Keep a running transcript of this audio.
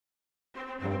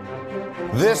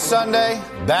This Sunday,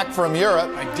 back from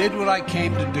Europe, I did what I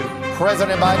came to do.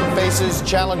 President Biden faces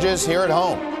challenges here at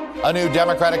home. A new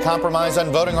Democratic compromise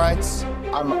on voting rights.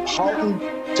 I'm heartened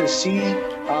to see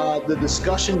the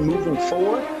discussion moving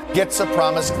forward. Gets a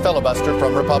promised filibuster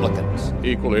from Republicans.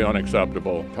 Equally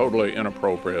unacceptable, totally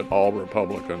inappropriate. All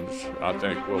Republicans, I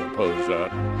think, will oppose that.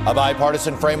 A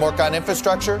bipartisan framework on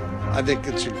infrastructure. I think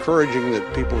it's encouraging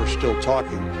that people are still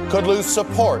talking. Could lose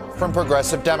support from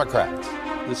progressive Democrats.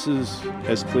 This is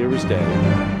as clear as day.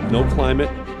 No climate,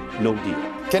 no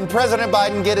deal. Can President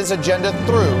Biden get his agenda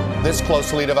through this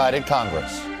closely divided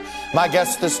Congress? My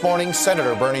guests this morning,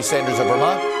 Senator Bernie Sanders of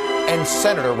Vermont and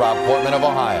Senator Rob Portman of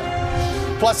Ohio.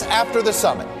 Plus, after the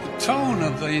summit, The tone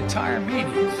of the entire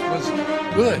meeting was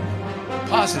good,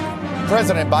 positive.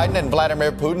 President Biden and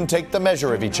Vladimir Putin take the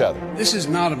measure of each other. This is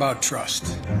not about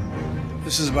trust.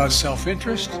 This is about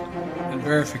self-interest and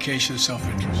verification of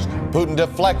self-interest. Putin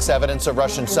deflects evidence of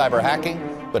Russian cyber hacking,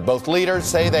 but both leaders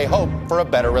say they hope for a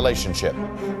better relationship.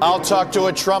 I'll talk to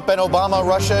a Trump and Obama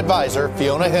Russia advisor,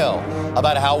 Fiona Hill,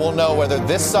 about how we'll know whether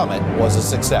this summit was a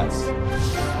success.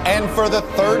 And for the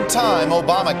third time,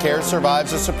 Obamacare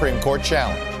survives a Supreme Court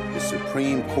challenge. The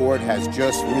Supreme Court has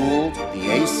just ruled the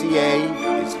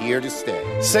ACA is here to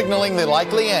stay, signaling the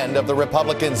likely end of the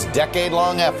Republicans'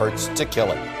 decade-long efforts to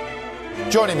kill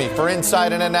it. Joining me for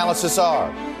insight and analysis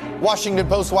are Washington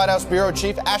Post White House Bureau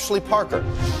Chief Ashley Parker,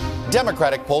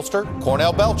 Democratic pollster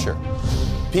Cornell Belcher,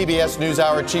 PBS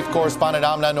NewsHour Chief Correspondent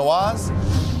Amna Nawaz,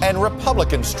 and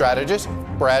Republican strategist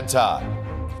Brad Todd.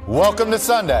 Welcome to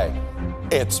Sunday.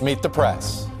 It's Meet the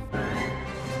Press.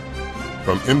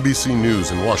 From NBC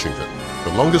News in Washington,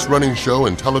 the longest-running show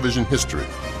in television history.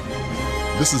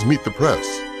 This is Meet the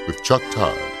Press with Chuck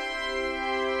Todd.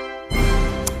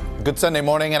 Good Sunday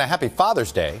morning and a happy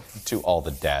Father's Day to all the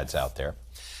dads out there.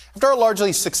 After a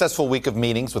largely successful week of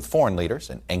meetings with foreign leaders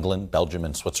in England, Belgium,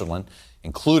 and Switzerland,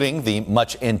 including the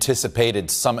much-anticipated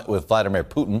summit with Vladimir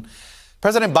Putin,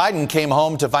 President Biden came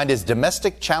home to find his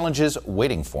domestic challenges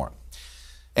waiting for him.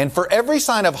 And for every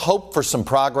sign of hope for some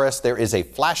progress, there is a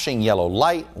flashing yellow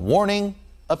light warning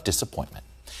of disappointment.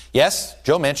 Yes,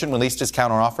 Joe Manchin released his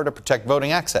counteroffer to protect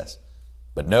voting access.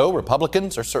 But no,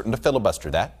 Republicans are certain to filibuster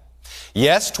that.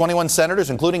 Yes, 21 senators,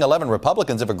 including 11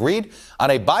 Republicans, have agreed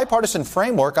on a bipartisan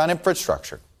framework on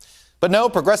infrastructure. But no,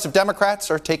 progressive Democrats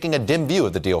are taking a dim view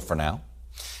of the deal for now.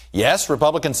 Yes,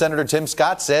 Republican Senator Tim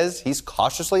Scott says he's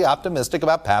cautiously optimistic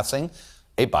about passing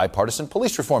a bipartisan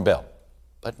police reform bill.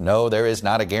 But no, there is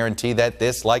not a guarantee that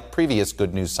this, like previous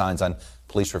good news signs on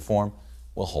police reform,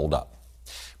 will hold up.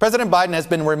 President Biden has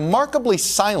been remarkably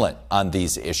silent on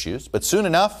these issues, but soon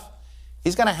enough,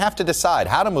 he's going to have to decide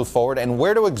how to move forward and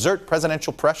where to exert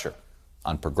presidential pressure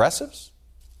on progressives,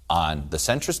 on the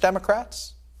centrist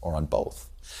Democrats, or on both.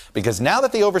 Because now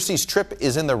that the overseas trip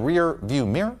is in the rear view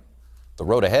mirror, the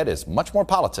road ahead is much more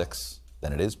politics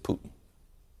than it is Putin.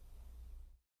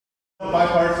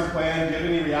 Bipartisan plan, do you have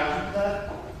any reaction to that?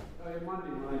 Monday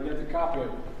when I get the copy of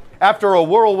it. After a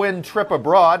whirlwind trip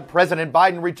abroad, President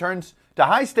Biden returns to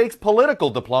high-stakes political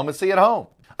diplomacy at home.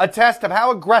 A test of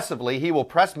how aggressively he will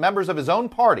press members of his own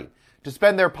party to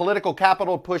spend their political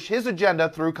capital to push his agenda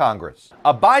through Congress.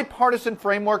 A bipartisan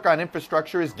framework on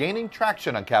infrastructure is gaining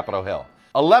traction on Capitol Hill.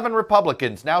 11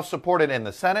 Republicans now support it in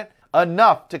the Senate,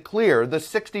 enough to clear the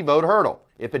 60-vote hurdle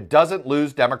if it doesn't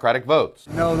lose Democratic votes.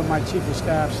 I know that my chief of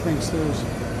staff thinks there's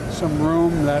some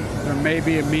room, that there may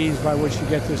be a means by which to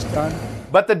get this done.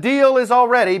 But the deal is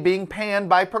already being panned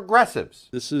by progressives.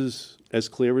 This is as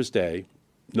clear as day.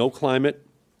 No climate,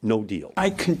 no deal. I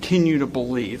continue to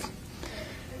believe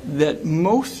that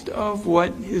most of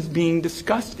what is being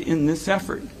discussed in this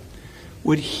effort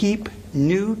would heap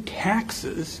new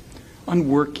taxes on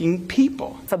working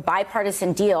people. If a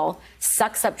bipartisan deal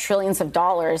sucks up trillions of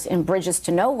dollars in bridges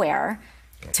to nowhere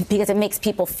because it makes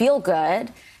people feel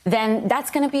good, then that's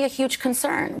going to be a huge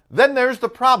concern. Then there's the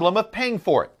problem of paying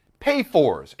for it.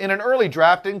 Pay-fors in an early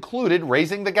draft included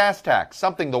raising the gas tax,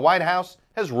 something the White House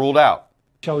has ruled out.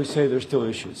 Shall we say there's still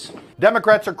issues?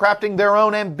 Democrats are crafting their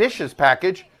own ambitious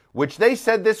package, which they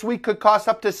said this week could cost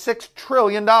up to $6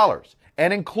 trillion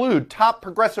and include top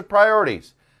progressive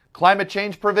priorities, climate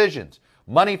change provisions,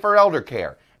 money for elder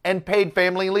care and paid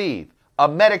family leave, a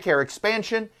Medicare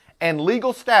expansion, and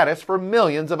legal status for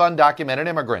millions of undocumented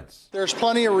immigrants. There's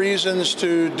plenty of reasons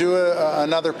to do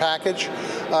another package,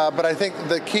 but I think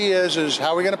the key is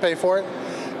how are we going to pay for it,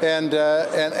 and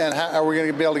how are we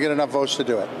going to be able to get enough votes to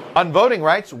do it? On voting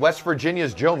rights, West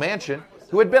Virginia's Joe Manchin,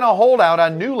 who had been a holdout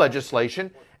on new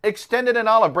legislation, extended an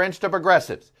olive branch to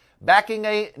progressives, backing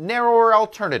a narrower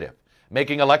alternative,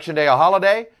 making Election Day a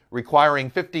holiday, requiring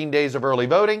 15 days of early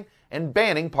voting, and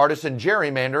banning partisan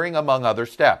gerrymandering, among other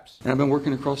steps. And I've been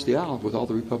working across the aisle with all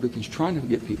the Republicans trying to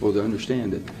get people to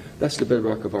understand that that's the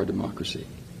bedrock of our democracy.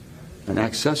 An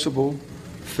accessible,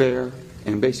 fair,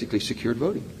 and basically secured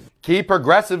voting. Key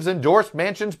progressives endorsed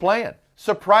Manchin's plan,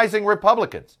 surprising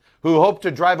Republicans who hope to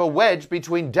drive a wedge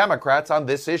between Democrats on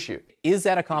this issue. Is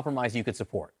that a compromise you could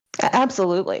support?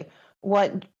 Absolutely.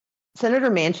 What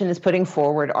Senator Manchin is putting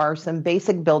forward are some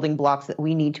basic building blocks that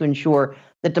we need to ensure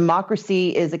that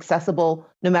democracy is accessible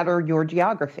no matter your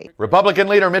geography. Republican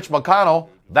leader Mitch McConnell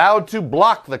vowed to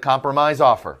block the compromise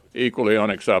offer. Equally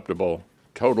unacceptable,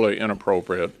 totally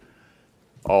inappropriate.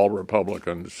 All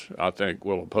Republicans, I think,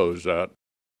 will oppose that.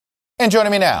 And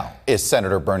joining me now is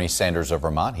Senator Bernie Sanders of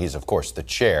Vermont. He's, of course, the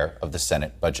chair of the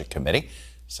Senate Budget Committee.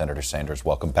 Senator Sanders,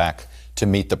 welcome back to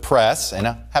Meet the Press, and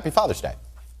happy Father's Day.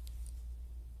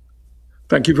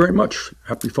 Thank you very much.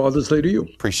 Happy Father's Day to you.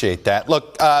 Appreciate that.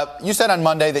 Look, you said on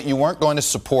Monday that you weren't going to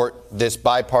support this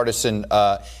bipartisan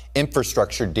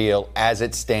infrastructure deal as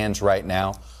it stands right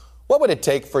now. What would it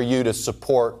take for you to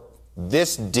support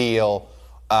this deal,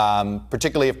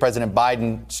 particularly if President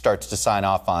Biden starts to sign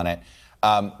off on it?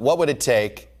 What would it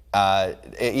take,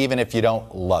 even if you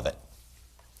don't love it?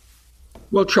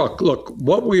 Well, Chuck, look,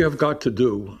 what we have got to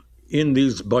do in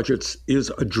these budgets is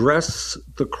address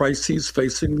the crises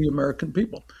facing the American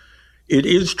people. It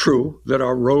is true that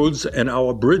our roads and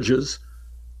our bridges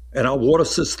and our water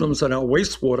systems and our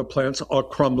wastewater plants are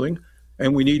crumbling,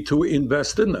 and we need to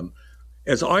invest in them.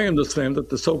 As I understand it,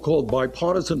 the so-called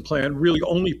bipartisan plan really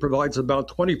only provides about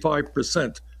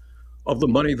 25% of the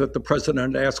money that the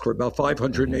president asked for, about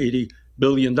 $580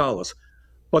 billion.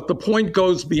 But the point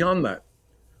goes beyond that.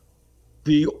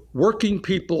 The working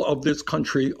people of this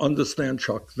country understand,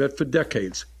 Chuck, that for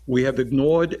decades we have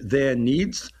ignored their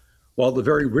needs while the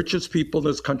very richest people in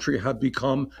this country have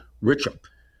become richer.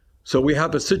 So we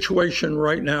have a situation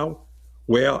right now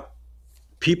where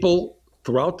people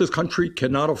throughout this country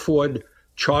cannot afford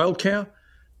childcare.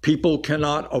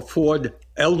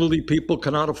 Elderly people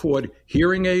cannot afford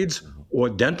hearing aids or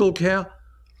dental care.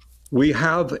 We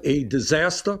have a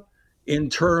disaster in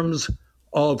terms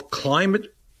of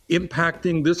climate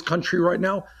impacting this country right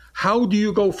now. How do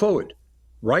you go forward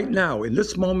right now in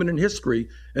this moment in history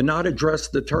and not address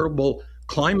the terrible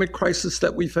climate crisis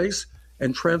that we face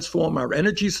and transform our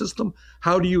energy system?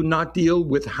 How do you not deal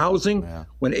with housing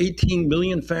when 18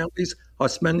 million families are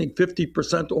spending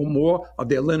 50% or more of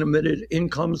their limited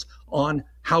incomes on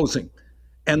housing?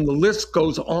 And the list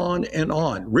goes on and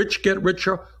on. Rich get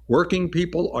richer. Working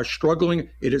people are struggling.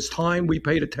 It is time we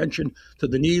paid attention to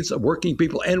the needs of working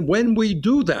people. And when we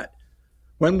do that,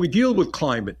 when we deal with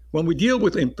climate, when we deal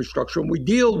with infrastructure, when we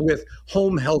deal with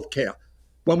home health care,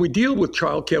 when we deal with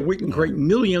child care, we can create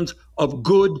millions of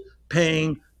good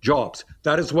paying jobs.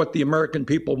 That is what the American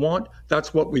people want.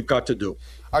 That's what we've got to do.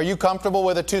 Are you comfortable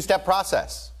with a two-step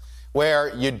process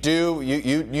where you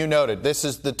noted this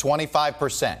is the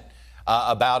 25%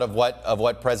 of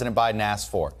what President Biden asked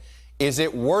for? Is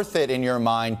it worth it in your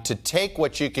mind to take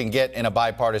what you can get in a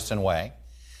bipartisan way,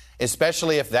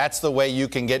 especially if that's the way you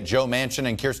can get Joe Manchin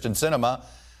and Kyrsten Sinema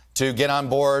to get on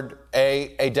board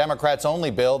a Democrats-only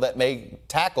bill that may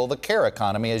tackle the care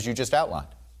economy, as you just outlined?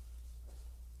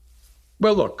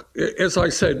 Well, look, as I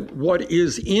said, what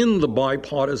is in the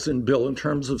bipartisan bill in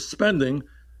terms of spending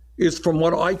is, from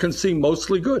what I can see,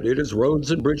 mostly good. It is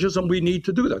roads and bridges, and we need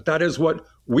to do that. That is what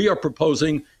we are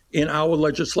proposing in our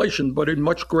legislation, but in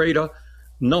much greater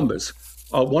numbers.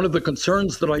 One of the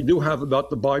concerns that I do have about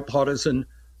the bipartisan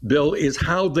bill is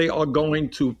how they are going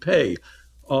to pay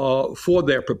for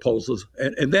their proposals.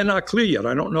 And they're not clear yet.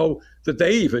 I don't know that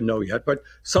they even know yet, but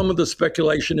some of the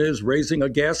speculation is raising a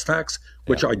gas tax,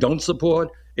 which I don't support,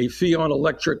 a fee on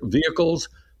electric vehicles,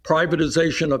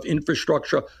 privatization of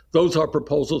infrastructure. Those are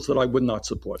proposals that I would not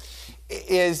support.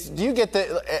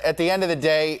 At the end of the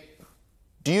day,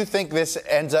 do you think this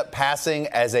ends up passing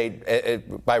as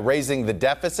by raising the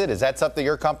deficit? Is that something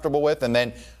you're comfortable with? And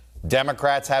then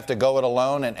Democrats have to go it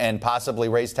alone and possibly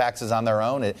raise taxes on their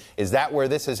own? Is that where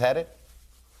this is headed?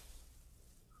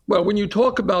 Well, when you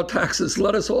talk about taxes,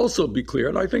 let us also be clear.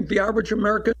 And I think the average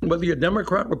American, whether you're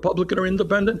Democrat, Republican, or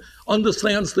independent,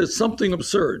 understands there's something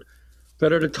absurd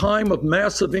that at a time of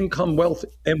massive income, wealth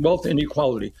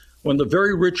inequality, when the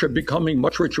very rich are becoming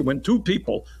much richer, when two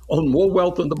people own more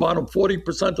wealth than the bottom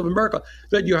 40% of America,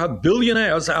 that you have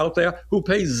billionaires out there who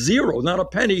pay zero, not a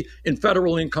penny, in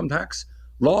federal income tax.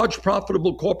 Large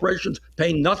profitable corporations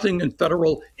pay nothing in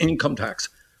federal income tax.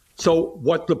 So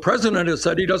what the president has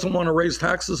said, he doesn't want to raise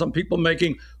taxes on people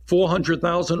making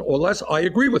 $400,000 or less. I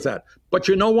agree with that. But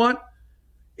you know what?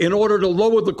 In order to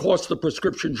lower the cost of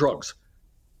prescription drugs,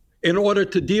 in order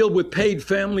to deal with paid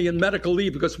family and medical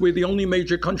leave, because we're the only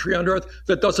major country on earth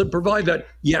that doesn't provide that.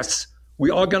 Yes, we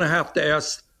are going to have to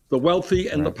ask the wealthy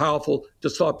and the powerful to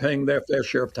start paying their fair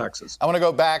share of taxes. I want to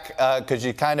go back because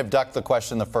you kind of ducked the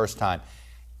question the first time.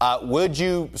 Would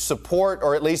you support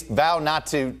or at least vow not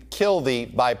to kill the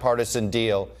bipartisan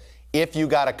deal if you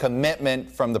got a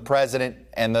commitment from the president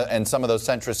and some of those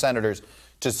centrist senators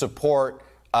to support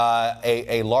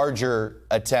a larger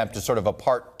attempt to sort of a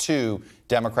Part 2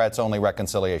 Democrats-only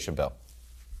reconciliation bill?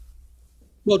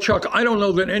 Well, Chuck, I don't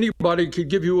know that anybody could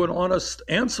give you an honest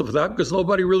answer for that because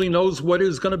nobody really knows what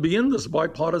is going to be in this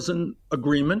bipartisan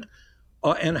agreement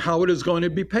and how it is going to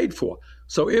be paid for.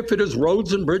 So if it is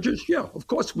roads and bridges, yeah, of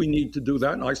course we need to do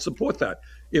that, and I support that.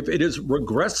 If it is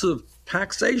regressive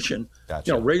taxation,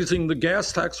 raising the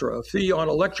gas tax or a fee on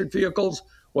electric vehicles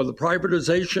or the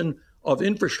privatization of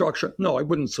infrastructure, no, I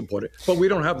wouldn't support it. But we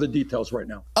don't have the details right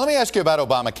now. Let me ask you about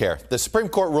Obamacare. The Supreme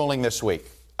Court ruling this week.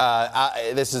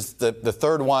 This is the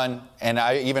third one, and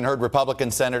I even heard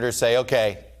Republican senators say,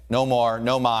 okay, no more,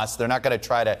 no mas. They're not going to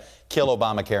try to kill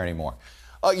Obamacare anymore.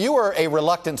 You were a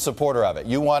reluctant supporter of it.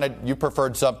 You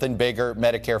preferred something bigger,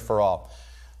 Medicare for all.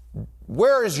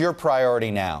 Where is your priority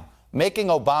now? Making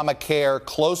Obamacare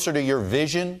closer to your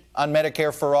vision on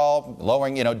Medicare for all,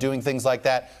 lowering, doing things like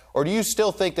that? Or do you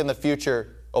still think in the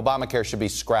future Obamacare should be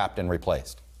scrapped and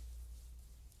replaced?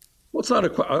 Well, it's not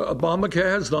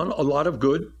Obamacare has done a lot of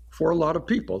good for a lot of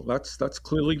people. That's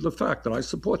clearly the fact, and I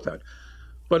support that.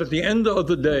 But at the end of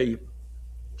the day,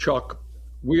 Chuck,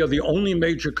 we are the only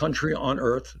major country on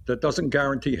earth that doesn't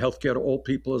guarantee health care to all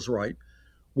people is right.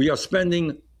 We are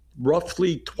spending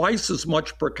roughly twice as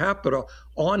much per capita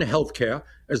on health care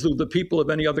as do the people of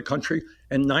any other country,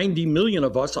 and 90 million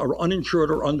of us are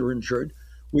uninsured or underinsured.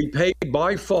 We pay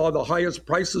by far the highest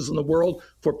prices in the world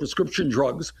for prescription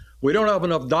drugs. We don't have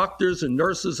enough doctors and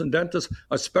nurses and dentists,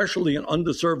 especially in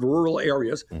underserved rural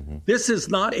areas. This is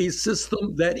not a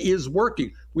system that is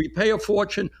working. We pay a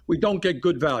fortune. We don't get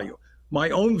good value. My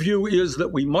own view is that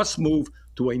we must move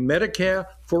to a Medicare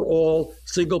for all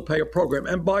single-payer program.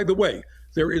 And by the way,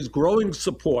 there is growing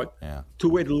support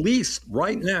to at least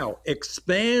right now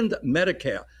expand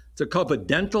Medicare to cover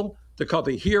dental, to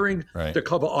cover hearing, to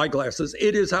cover eyeglasses.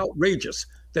 It is outrageous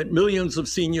that millions of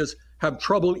seniors have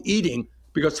trouble eating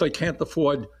because they can't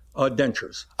afford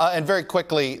dentures. And very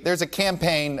quickly, there's a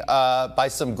campaign by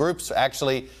some groups,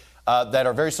 actually, that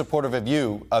are very supportive of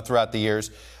you throughout the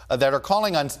years that are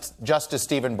calling on Justice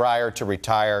Stephen Breyer to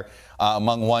retire.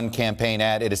 Among one campaign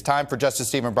ad, it is time for Justice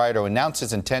Stephen Breyer to announce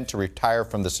his intent to retire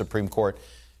from the Supreme Court.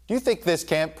 Do you think this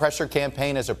pressure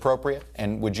campaign is appropriate?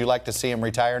 And would you like to see him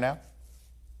retire now?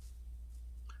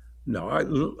 No,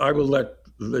 I will let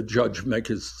the judge make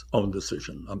his own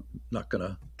decision. I'm not going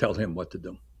to tell him what to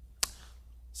do.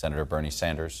 Senator Bernie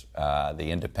Sanders,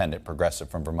 the independent progressive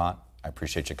from Vermont, I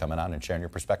appreciate you coming on and sharing your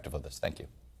perspective with us. Thank you.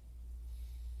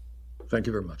 Thank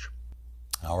you very much.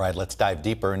 All right, let's dive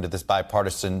deeper into this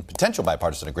potential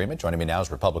bipartisan agreement. Joining me now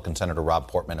is Republican Senator Rob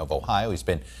Portman of Ohio. He's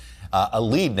been a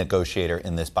lead negotiator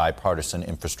in this bipartisan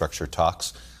infrastructure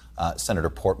talks. Senator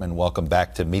Portman, welcome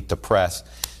back to Meet the Press.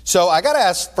 So I got to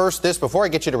ask first this, before I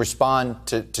get you to respond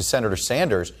to Senator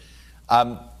Sanders.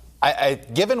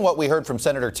 Given what we heard from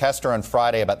Senator Tester on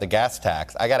Friday about the gas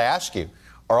tax, I got to ask you,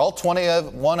 are all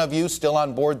 21 of you still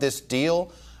on board this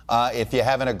deal if you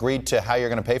haven't agreed to how you're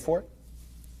going to pay for it?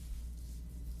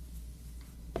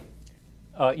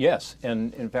 Yes,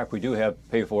 and in fact, we do have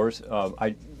pay-fors.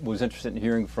 I was interested in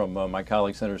hearing from my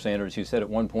colleague, Senator Sanders, who said at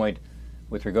one point,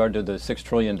 with regard to the $6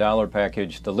 trillion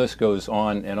package, the list goes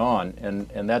on,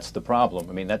 and that's the problem.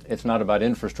 I mean, it's not about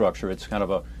infrastructure. It's kind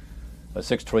of a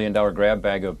 $6 trillion grab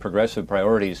bag of progressive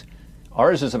priorities.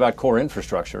 Ours is about core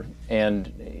infrastructure,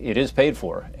 and it is paid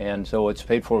for, and so it's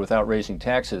paid for without raising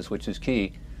taxes, which is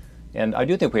key. And I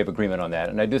do think we have agreement on that,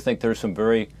 and I do think there's some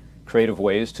very creative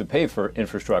ways to pay for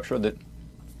infrastructure that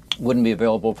wouldn't be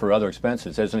available for other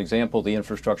expenses. As an example, the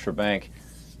infrastructure bank,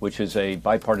 which is a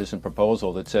bipartisan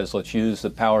proposal that says let's use the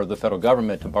power of the federal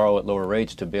government to borrow at lower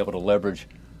rates to be able to leverage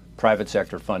private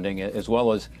sector funding as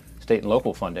well as state and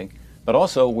local funding. But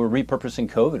also we're repurposing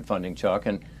COVID funding, Chuck,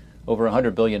 and over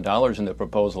 $100 billion in the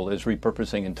proposal is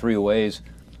repurposing in 3 ways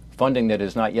funding that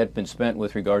has not yet been spent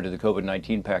with regard to the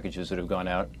COVID-19 packages that have gone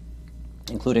out,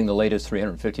 including the latest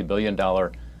 $350 billion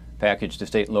package to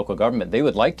state and local government. They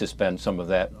would like to spend some of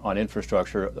that on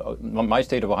infrastructure. My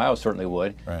state of Ohio certainly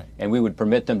would, and we would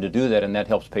permit them to do that, and that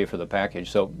helps pay for the package.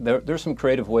 So there's some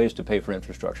creative ways to pay for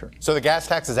infrastructure. So the gas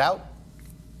tax is out?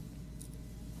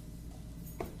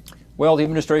 Well, the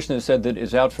administration has said that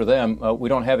it's out for them. We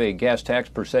don't have a gas tax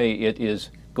per se. It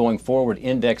is going forward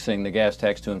indexing the gas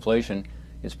tax to inflation.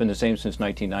 It's been the same since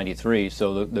 1993,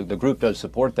 so the group does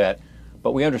support that.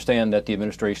 But we understand that the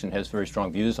administration has very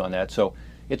strong views on that, so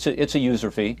it's a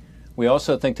user fee. We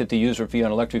also think that the user fee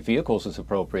on electric vehicles is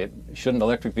appropriate. Shouldn't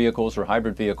electric vehicles or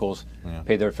hybrid vehicles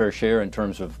pay their fair share in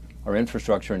terms of our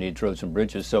infrastructure needs, roads and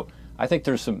bridges? So I think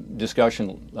there's some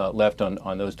discussion left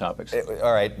on those topics.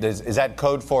 All right, is that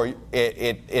code for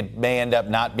it may end up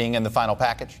not being in the final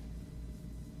package?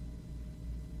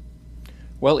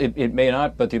 Well, it may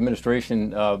not, but the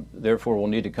administration, therefore, will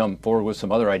need to come forward with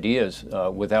some other ideas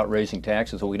without raising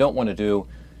taxes. What we don't want to do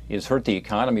is hurt the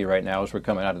economy right now as we're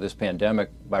coming out of this pandemic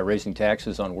by raising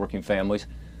taxes on working families.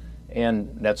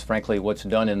 And that's frankly what's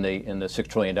done in the $6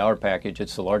 trillion package.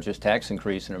 It's the largest tax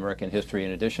increase in American history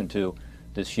in addition to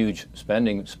this huge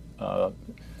spending.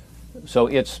 So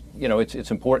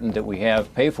it's important that we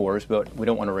have pay-fors, but we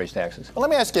don't want to raise taxes. Well, let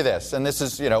me ask you this, and this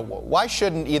is, why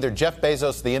shouldn't either Jeff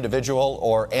Bezos, the individual,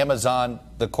 or Amazon,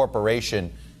 the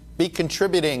corporation, be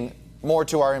contributing more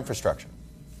to our infrastructure?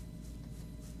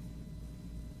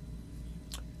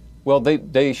 Well,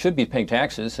 they should be paying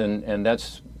taxes, and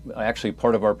that's actually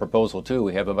part of our proposal, too.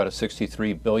 We have about a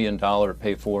 $63 billion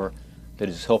pay-for that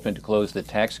is helping to close the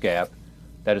tax gap.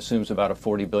 That assumes about a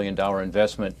 $40 billion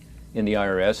investment in the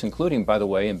IRS, including, by the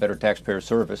way, in better taxpayer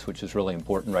service, which is really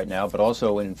important right now, but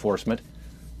also in enforcement.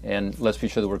 And let's be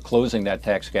sure that we're closing that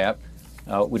tax gap.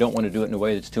 We don't want to do it in a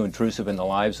way that's too intrusive in the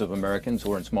lives of Americans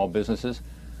or in small businesses.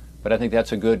 But I think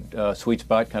that's a good sweet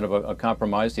spot, kind of a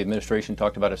compromise. The administration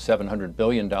talked about a $700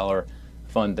 billion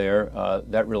fund there.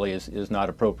 That really is not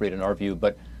appropriate in our view,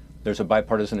 but there's a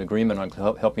bipartisan agreement on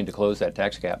helping to close that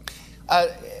tax gap.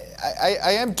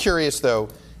 I am curious, though.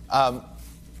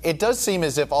 It does seem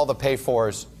as if all the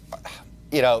pay-fors,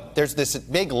 there's this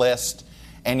big list,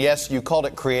 and yes, you called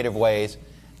it creative ways.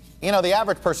 The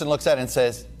average person looks at it and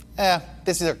says,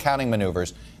 this is accounting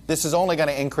maneuvers. This is only going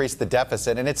to increase the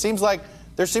deficit. And it seems like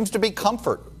there seems to be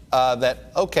comfort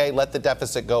that, okay, let the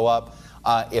deficit go up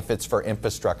if it's for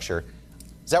infrastructure.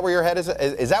 Is that where your head is?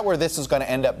 Is that where this is going to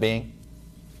end up being?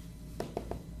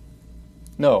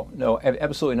 No,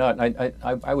 absolutely not.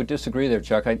 I would disagree there,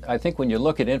 Chuck. I think when you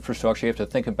look at infrastructure, you have to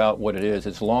think about what it is.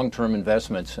 It's long-term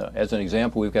investments. As an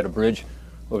example, we've got a bridge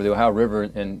over the Ohio River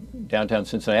in downtown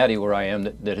Cincinnati, where I am,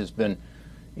 that has been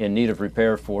in need of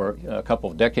repair for a couple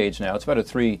of decades now. It's about a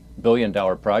 $3 billion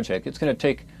project. It's going to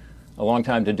take a long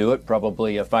time to do it,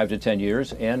 probably 5 to 10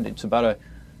 years, and it's about a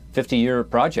 50-year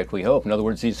project, we hope. In other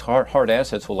words, these hard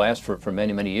assets will last for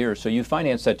many, many years. So you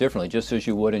finance that differently, just as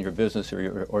you would in your business or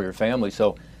your family.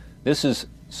 So this is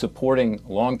supporting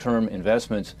long-term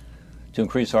investments to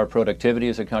increase our productivity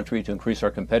as a country, to increase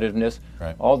our competitiveness.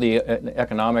 Right. All the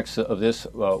economics of this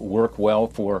work well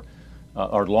for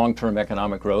our long-term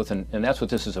economic growth, and that's what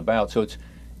this is about. So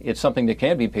it's something that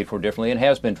can be paid for differently and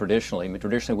has been traditionally. I mean,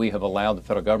 traditionally, we have allowed the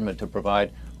federal government to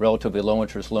provide relatively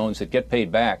low-interest loans that get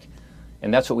paid back.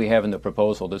 And that's what we have in the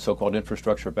proposal, the so-called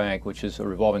infrastructure bank, which is a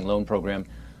revolving loan program.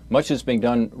 Much is being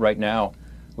done right now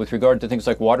with regard to things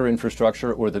like water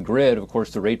infrastructure or the grid. Of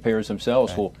course, the ratepayers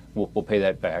themselves will pay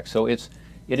that back. So it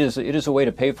is a way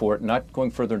to pay for it, not going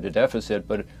further into deficit,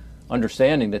 but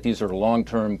understanding that these are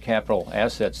long-term capital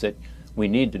assets that we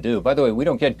need to do. By the way, we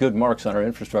don't get good marks on our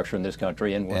infrastructure in this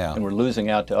country, and we're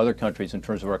losing out to other countries in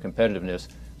terms of our competitiveness.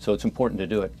 So it's important to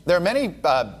do it. There are many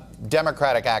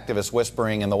Democratic activists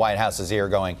whispering in the White House's ear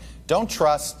going, don't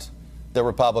trust the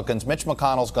Republicans. Mitch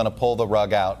McConnell's going to pull the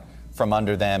rug out from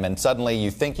under them. And suddenly you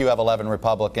think you have 11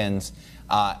 Republicans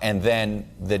and then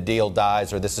the deal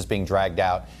dies or this is being dragged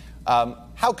out.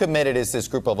 How committed is this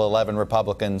group of 11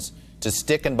 Republicans to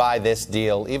stick and buy this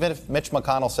deal, even if Mitch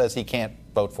McConnell says he can't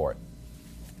vote for it?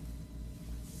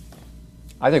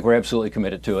 I think we're absolutely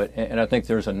committed to it, and I think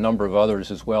there's a number of others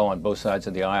as well on both sides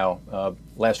of the aisle.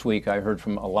 Last week I heard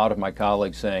from a lot of my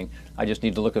colleagues saying, I just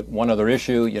need to look at one other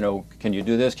issue, can you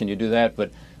do this, can you do that?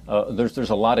 But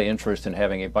there's a lot of interest in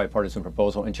having a bipartisan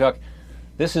proposal. And Chuck,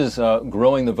 this is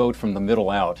growing the vote from the middle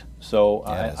out. So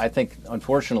I think,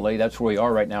 unfortunately, that's where we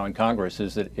are right now in Congress,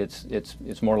 is that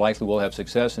it's more likely we'll have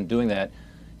success in doing that.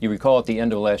 You recall at the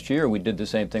end of last year, we did the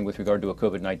same thing with regard to a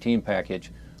COVID-19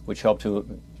 package, which helped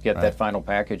to get that final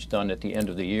package done at the end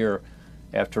of the year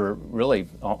after really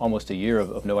almost a year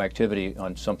of no activity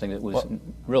on something that was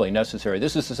really necessary.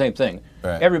 This is the same thing.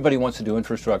 Right. Everybody wants to do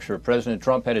infrastructure. President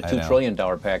Trump had a $2 trillion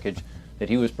package that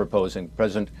he was proposing.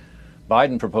 President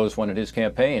Biden proposed one in his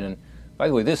campaign. And by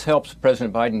the way, this helps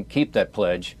President Biden keep that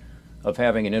pledge of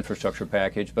having an infrastructure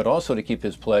package, but also to keep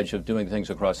his pledge of doing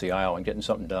things across the aisle and getting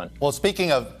something done. Well,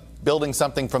 speaking of building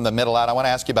something from the middle out. I want to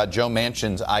ask you about Joe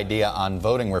Manchin's idea on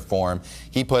voting reform.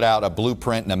 He put out a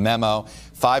blueprint and a memo,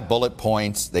 5 bullet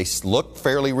points. They look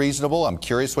fairly reasonable. I'm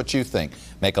curious what you think.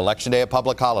 Make Election Day a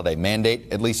public holiday.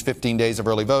 Mandate at least 15 days of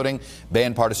early voting.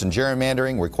 Ban partisan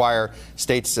gerrymandering. Require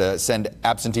states send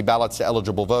absentee ballots to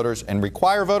eligible voters. And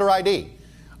require voter ID,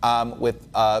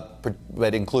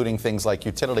 but including things like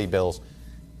utility bills.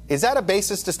 Is that a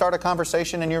basis to start a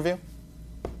conversation in your view?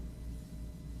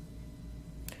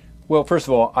 Well, first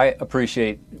of all, I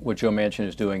appreciate what Joe Manchin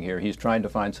is doing here. He's trying to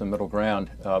find some middle ground.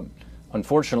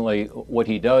 Unfortunately, what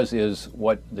he does is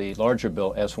what the larger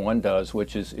bill S1 does,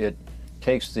 which is it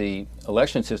takes the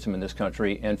election system in this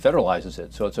country and federalizes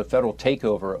it. So it's a federal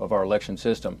takeover of our election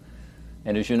system.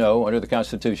 And as you know, under the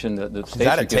Constitution, the states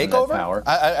are given that power.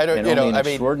 I don't, and you know, only in I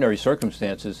mean, extraordinary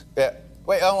circumstances. Yeah,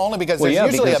 wait, only because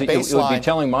there's usually a baseline. It would be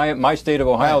telling my state of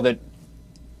Ohio that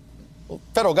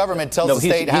federal government tells the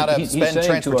state how to spend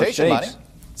transportation money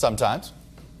sometimes.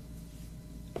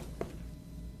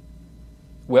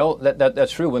 Well,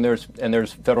 that's true when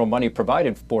there's federal money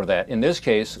provided for that. In this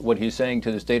case, what he's saying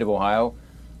to the state of Ohio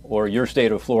or your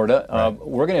state of Florida,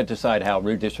 we're going to decide how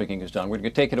redistricting is done. We're going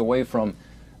to take it away from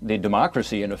the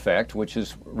democracy, in effect, which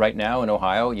is right now in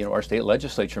Ohio, you know, our state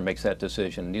legislature makes that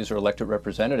decision. These are elected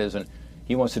representatives, and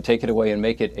he wants to take it away and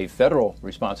make it a federal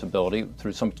responsibility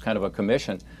through some kind of a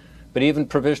commission. But even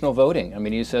provisional voting. I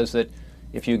mean, he says that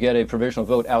if you get a provisional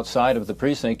vote outside of the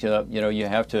precinct, you know, you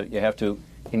have to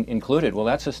include it. Well,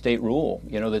 that's a state rule,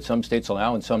 you know, that some states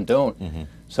allow and some don't. Mm-hmm.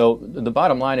 So the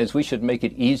bottom line is we should make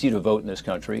it easy to vote in this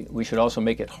country. We should also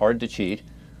make it hard to cheat.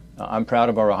 I'm proud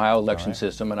of our Ohio election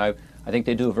system, and I think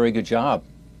they do a very good job.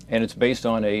 And it's based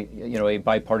on a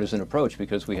bipartisan approach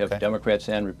because we have Democrats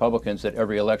and Republicans at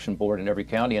every election board in every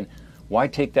county. And why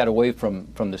take that away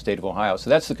from the state of Ohio? So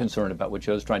that's the concern about what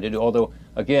Joe's trying to do. Although,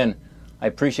 again, I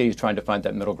appreciate he's trying to find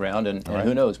that middle ground, and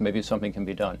who knows, maybe something can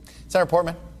be done. Senator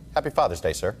Portman, happy Father's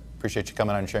Day, sir. Appreciate you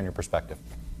coming on and sharing your perspective.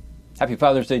 Happy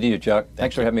Father's Day to you, Chuck.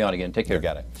 Thanks for having me on again. Take care. You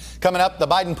got it. Coming up, the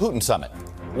Biden-Putin summit.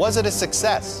 Was it a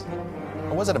success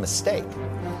or was it a mistake?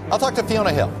 I'll talk to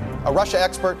Fiona Hill, a Russia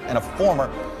expert and a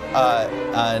former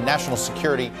national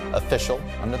security official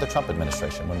under the Trump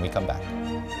administration when we come back.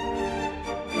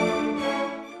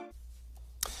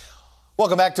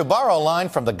 Welcome back to Borrow Line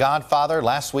from The Godfather.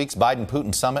 Last week's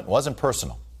Biden-Putin summit wasn't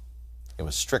personal. It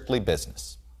was strictly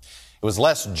business. It was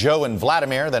less Joe and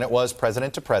Vladimir than it was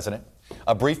president to president.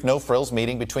 A brief no-frills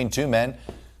meeting between two men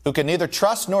who can neither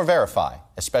trust nor verify,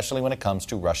 especially when it comes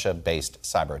to Russia-based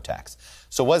cyber attacks.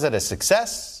 So was it a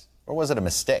success or was it a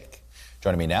mistake?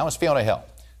 Joining me now is Fiona Hill,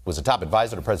 who was a top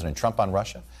advisor to President Trump on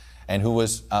Russia and who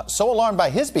was so alarmed by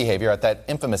his behavior at that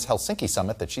infamous Helsinki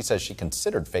summit that she says she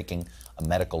considered faking a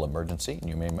medical emergency. And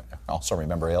you may also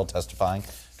remember Hill testifying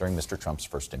during Mr. Trump's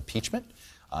first impeachment.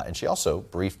 And she also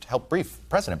helped brief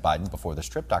President Biden before this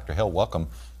trip. Dr. Hill, welcome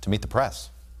to Meet the Press.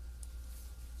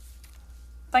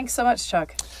 Thanks so much,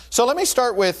 Chuck. So let me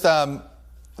start with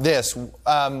this.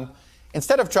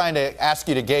 Instead of trying to ask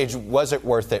you to gauge, was it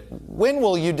worth it? When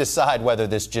will you decide whether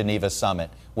this Geneva summit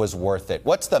was worth it?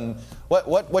 What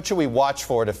should we watch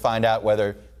for to find out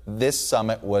whether this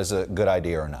summit was a good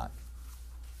idea or not?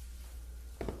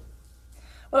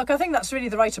 Well, look, I think that's really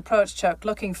the right approach, Chuck,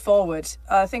 looking forward.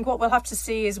 I think what we'll have to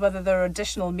see is whether there are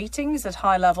additional meetings at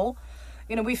high level.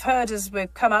 You know, we've heard as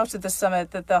we've come out of the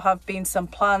summit that there have been some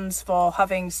plans for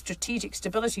having strategic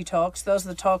stability talks. Those are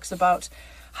the talks about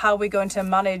how we're going to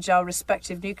manage our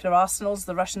respective nuclear arsenals.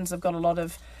 The Russians have got a lot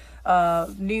of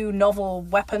new novel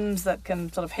weapons that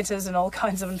can sort of hit us in all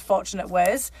kinds of unfortunate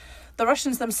ways. The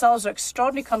Russians themselves are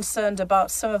extraordinarily concerned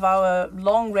about some of our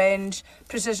long-range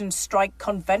precision strike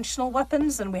conventional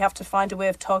weapons, and we have to find a way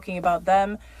of talking about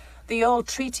them. The old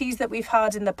treaties that we've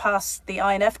had in the past, the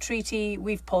INF Treaty,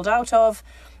 we've pulled out of.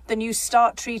 The New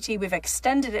START Treaty, we've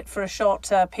extended it for a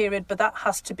short period, but that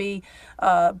has to be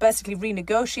basically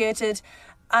renegotiated.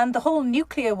 And the whole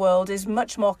nuclear world is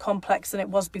much more complex than it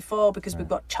was before because we've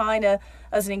got China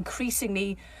as an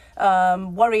increasingly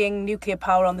worrying nuclear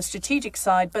power on the strategic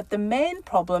side. But the main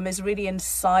problem is really in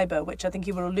cyber, which I think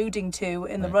you were alluding to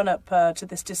in the run-up to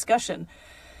this discussion.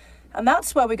 And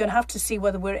that's where we're going to have to see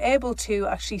whether we're able to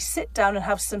actually sit down and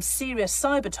have some serious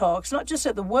cyber talks, not just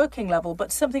at the working level,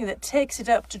 but something that takes it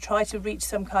up to try to reach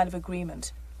some kind of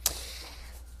agreement.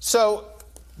 So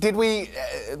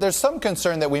there's some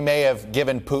concern that we may have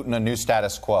given Putin a new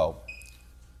status quo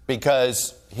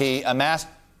because he amassed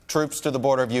troops to the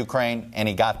border of Ukraine and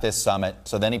he got this summit.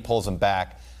 So then he pulls them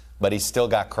back, but he's still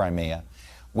got Crimea.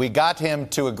 We got him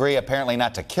to agree apparently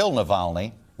not to kill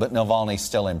Navalny, but Navalny's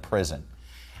still in prison.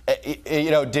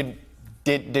 You know, did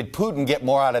Putin get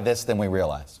more out of this than we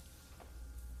realize?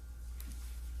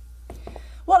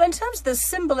 Well, in terms of the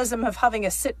symbolism of having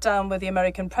a sit-down with the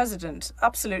American president,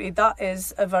 absolutely, that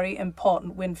is a very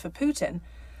important win for Putin.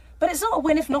 But it's not a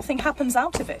win if nothing happens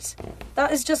out of it.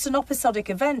 That is just an episodic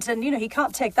event, and, he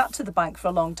can't take that to the bank for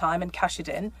a long time and cash it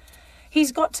in.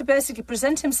 He's got to basically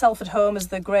present himself at home as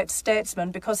the great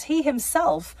statesman, because he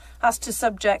himself has to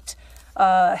subject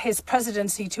his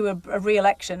presidency to a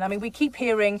re-election. I mean, we keep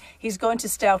hearing he's going to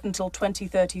stay out until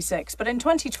 2036, but in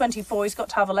 2024 he's got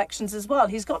to have elections as well.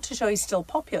 He's got to show he's still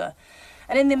popular.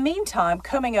 And in the meantime,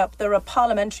 coming up, there are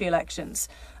parliamentary elections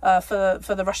for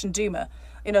the Russian Duma.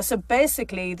 So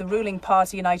basically the ruling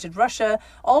party, United Russia,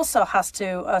 also has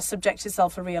to subject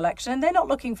itself to re-election, and they're not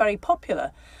looking very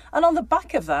popular. And on the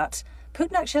back of that,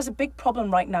 Putin actually has a big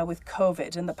problem right now with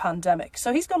COVID and the pandemic.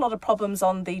 So he's got a lot of problems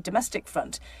on the domestic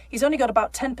front. He's only got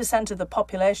about 10% of the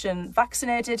population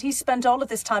vaccinated. He's spent all of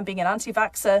this time being an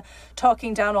anti-vaxxer,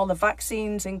 talking down all the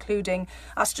vaccines, including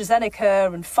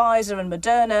AstraZeneca and Pfizer and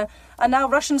Moderna. And now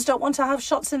Russians don't want to have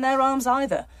shots in their arms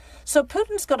either. So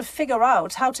Putin's got to figure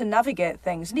out how to navigate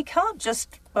things, and he can't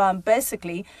just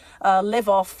basically live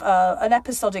off an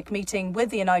episodic meeting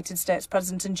with the United States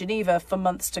President in Geneva for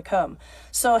months to come.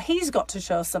 So he's got to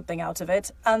show something out of it.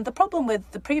 And the problem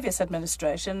with the previous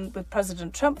administration, with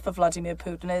President Trump for Vladimir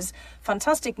Putin, is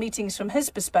fantastic meetings from his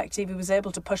perspective. He was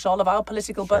able to push all of our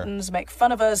political buttons, make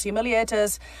fun of us, humiliate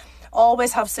us,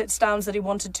 always have sit-downs that he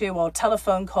wanted to, or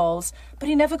telephone calls, but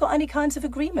he never got any kinds of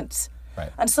agreements. Right.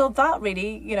 And so that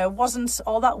really, wasn't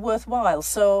all that worthwhile.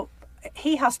 So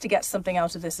he has to get something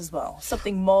out of this as well,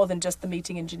 something more than just the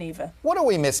meeting in Geneva. What are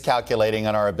we miscalculating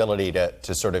on our ability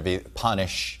to sort of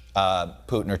punish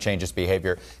Putin or change his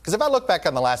behavior? Because if I look back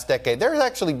on the last decade, there's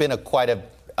actually been quite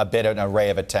a bit of an array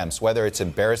of attempts, whether it's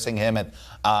embarrassing him in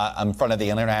front of the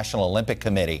International Olympic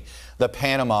Committee, the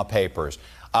Panama Papers,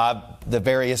 the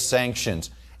various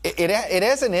sanctions. It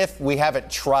isn't if we haven't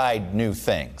tried new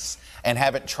things and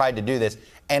haven't tried to do this,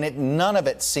 and none of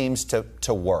it seems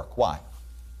to work. Why?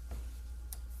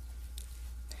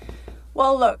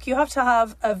 Well, look, you have to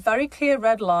have a very clear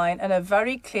red line and a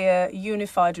very clear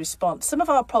unified response. Some of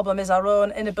our problem is our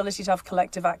own inability to have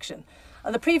collective action.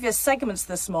 And the previous segments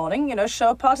this morning,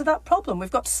 show part of that problem.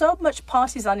 We've got so much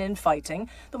partisan infighting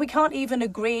that we can't even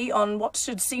agree on what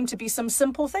should seem to be some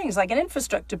simple things, like an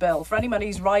infrastructure bill for anyone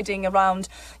who's riding around,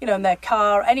 in their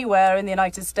car anywhere in the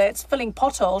United States. Filling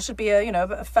potholes should be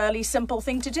a fairly simple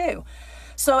thing to do.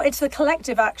 So it's the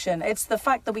collective action. It's the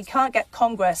fact that we can't get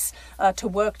Congress to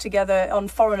work together on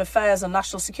foreign affairs and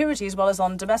national security as well as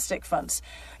on domestic fronts.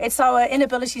 It's our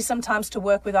inability sometimes to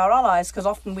work with our allies, because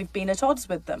often we've been at odds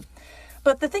with them.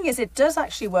 But the thing is, it does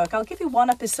actually work. I'll give you one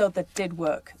episode that did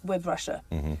work with Russia,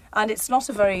 and it's not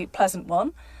a very pleasant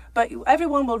one. But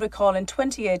everyone will recall in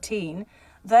 2018,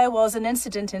 there was an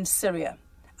incident in Syria.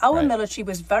 Our military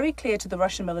was very clear to the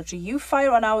Russian military, you fire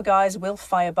on our guys, we'll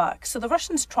fire back. So the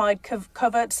Russians tried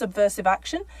covert subversive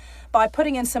action by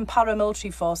putting in some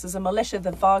paramilitary forces, a militia,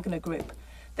 the Wagner group.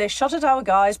 They shot at our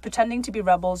guys, pretending to be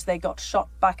rebels. They got shot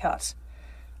back at.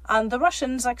 And the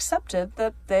Russians accepted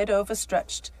that they'd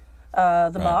overstretched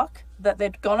the mark, that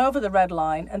they'd gone over the red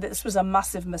line, and this was a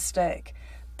massive mistake.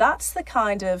 That's the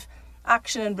kind of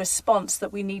action and response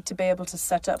that we need to be able to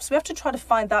set up. So we have to try to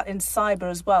find that in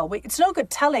cyber as well. It's no good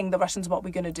telling the Russians what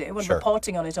we're going to do and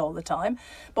reporting on it all the time.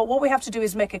 But what we have to do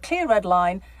is make a clear red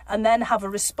line and then have a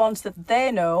response that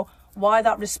they know why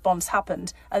that response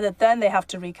happened, and that then they have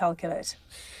to recalculate.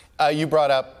 You brought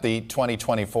up the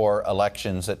 2024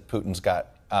 elections that Putin's got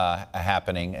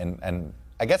happening, and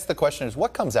I guess the question is,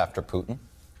 what comes after Putin,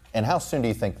 and how soon do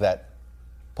you think that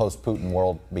post-Putin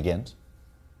world begins?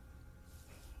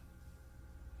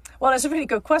 Well, it's a really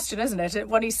good question, isn't it?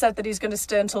 When he said that he's going to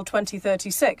stay until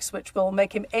 2036, which will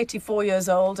make him 84 years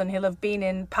old, and he'll have been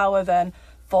in power then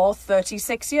for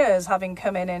 36 years, having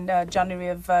come in January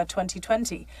of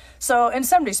 2020. So in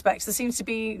some respects, there seems to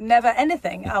be never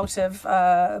anything out of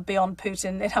beyond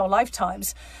Putin in our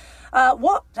lifetimes.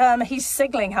 What he's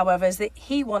signaling, however, is that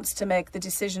he wants to make the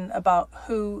decision about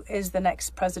who is the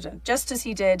next president, just as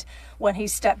he did when he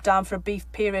stepped down for a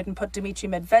brief period and put Dmitry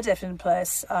Medvedev in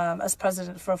place as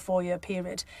president for a 4-year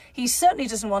period. He certainly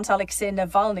doesn't want Alexei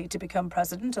Navalny to become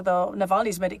president, although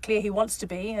Navalny's made it clear he wants to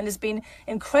be and has been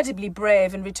incredibly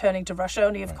brave in returning to Russia,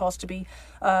 only, of course, to be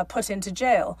put into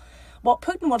jail. What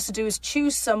Putin wants to do is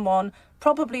choose someone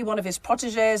probably one of his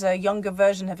proteges, a younger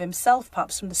version of himself,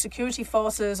 perhaps from the security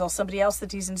forces or somebody else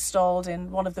that he's installed in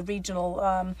one of the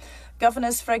regional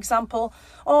governors, for example,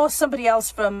 or somebody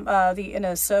else from the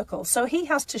inner circle. So he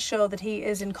has to show that he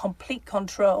is in complete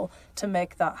control to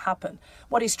make that happen.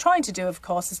 What he's trying to do, of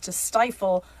course, is to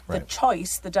stifle the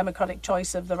choice, the democratic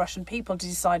choice of the Russian people to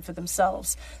decide for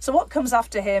themselves. So what comes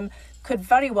after him could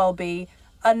very well be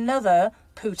another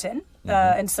Putin,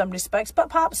 in some respects, but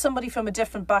perhaps somebody from a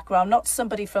different background, not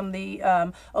somebody from the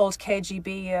old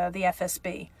KGB, the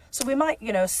FSB. So we might,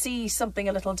 see something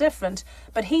a little different,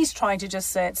 but he's trying to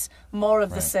just say it's more of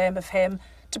the same of him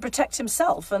to protect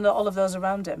himself and all of those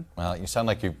around him. Well, you sound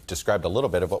like you've described a little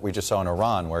bit of what we just saw in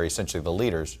Iran, where essentially the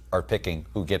leaders are picking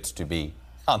who gets to be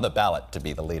on the ballot to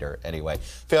be the leader anyway.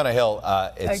 Fiona Hill,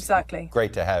 it's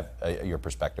great to have your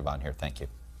perspective on here. Thank you.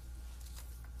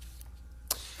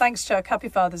 Thanks, Chuck. Happy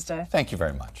Father's Day. Thank you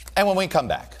very much. And when we come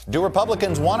back, do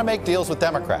Republicans want to make deals with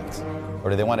Democrats, or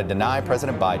do they want to deny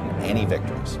President Biden any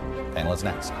victories? Panel is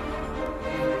next.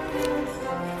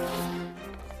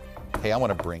 Hey, I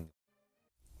want to bring...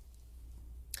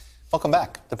 Welcome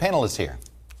back. The panel is here.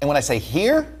 And when I say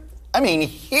here, I mean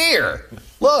here.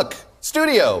 Look,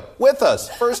 studio with us.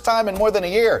 First time in more than a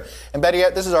year. And better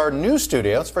yet, this is our new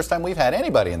studio. It's the first time we've had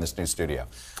anybody in this new studio.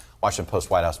 Washington Post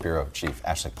White House Bureau Chief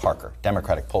Ashley Parker,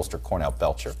 Democratic pollster Cornell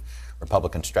Belcher,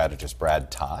 Republican strategist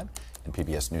Brad Todd, and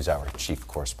PBS NewsHour Chief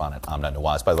Correspondent Amna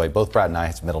Nawaz. By the way, both Brad and I,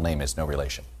 his middle name is no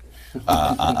relation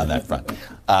on that front.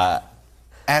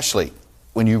 Ashley,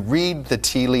 when you read the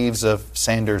tea leaves of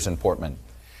Sanders and Portman,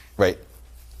 right,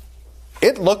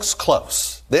 it looks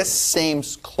close. This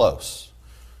seems close.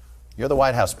 You're the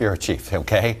White House Bureau Chief,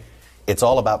 okay? It's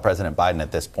all about President Biden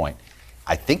at this point.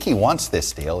 I think he wants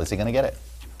this deal. Is he going to get it?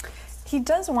 He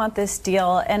does want this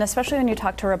deal, and especially when you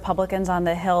talk to Republicans on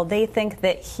the Hill, they think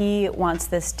that he wants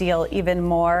this deal even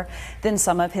more than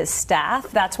some of his staff.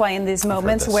 That's why in these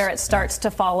moments where it starts to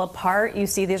fall apart, you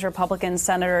see these Republican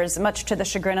senators, much to the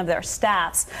chagrin of their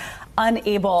staffs,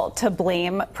 unable to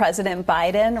blame President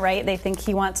Biden, right? They think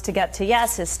he wants to get to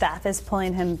yes, his staff is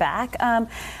pulling him back.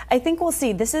 I think we'll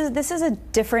see. This is a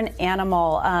different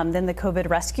animal than the COVID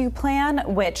rescue plan,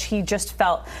 which he just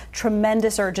felt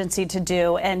tremendous urgency to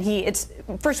do. And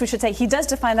first we should say he does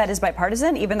define that as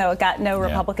bipartisan, even though it got no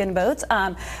Republican votes.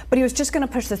 But he was just going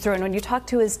to push this through. And when you talk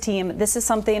to his team, this is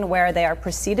something where they are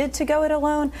proceeded to go it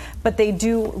alone, but they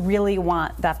do really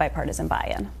want that bipartisan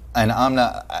buy-in. And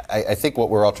Amna, I think what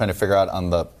we're all trying to figure out on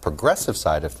the progressive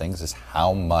side of things is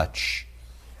how much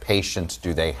patience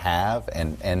do they have,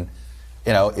 and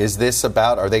is this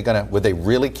about, would they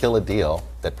really kill a deal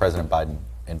that President Biden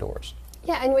endorsed?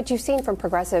 Yeah, and what you've seen from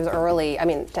progressives early, I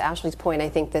mean, to Ashley's point, I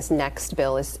think this next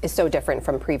bill is so different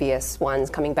from previous ones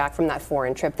coming back from that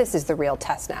foreign trip. This is the real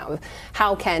test now of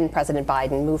how can President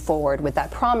Biden move forward with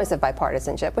that promise of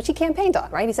bipartisanship, which he campaigned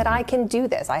on, right? He said, I can do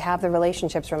this. I have the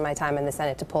relationships from my time in the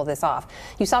Senate to pull this off.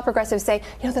 You saw progressives say,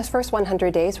 those first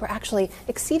 100 days were actually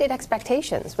exceeded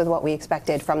expectations with what we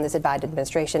expected from this Biden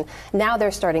administration. Now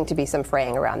there's starting to be some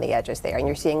fraying around the edges there, and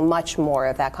you're seeing much more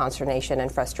of that consternation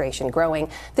and frustration growing.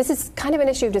 This is kind of an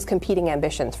issue of just competing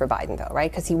ambitions for Biden, though, right?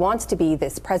 Because he wants to be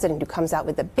this president who comes out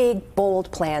with the big,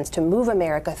 bold plans to move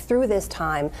America through this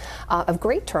time of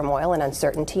great turmoil and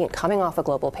uncertainty and coming off a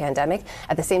global pandemic.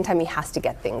 At the same time, he has to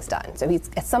get things done. So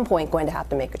he's at some point going to have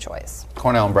to make a choice.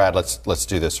 Cornell and Brad, let's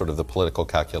do this, sort of the political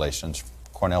calculations.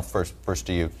 Cornell, first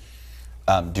to you.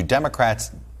 Do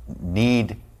Democrats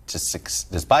need to,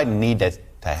 does Biden need to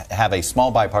have a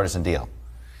small bipartisan deal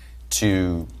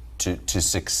to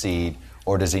succeed?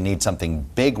 Or does he need something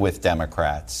big with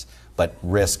Democrats, but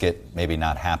risk it maybe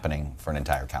not happening for an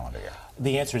entire calendar year?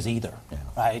 The answer is either,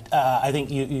 right? I think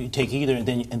you take either and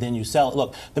then you sell it.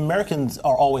 Look, the Americans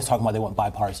are always talking about they want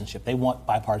bipartisanship. They want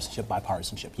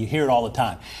bipartisanship. You hear it all the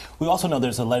time. We also know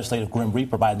there's a legislative grim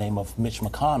reaper by the name of Mitch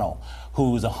McConnell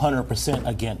who's 100%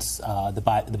 against the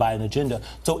Biden agenda.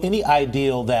 So any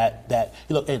ideal that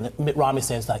look, and Mitt Romney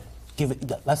says, like,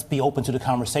 let's be open to the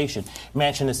conversation.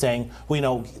 Manchin is saying,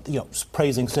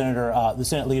 praising the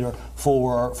Senate leader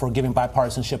for giving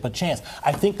bipartisanship a chance.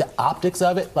 I think the optics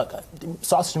of it, look,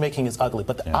 sausage making is ugly,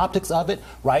 but the optics of it,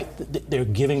 right? They're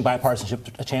giving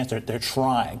bipartisanship a chance. They're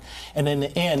trying, and in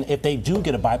the end, if they do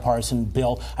get a bipartisan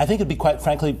bill, I think it'd be quite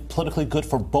frankly politically good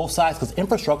for both sides because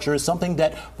infrastructure is something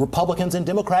that Republicans and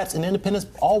Democrats and Independents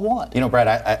all want. Brad,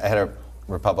 I had a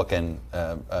Republican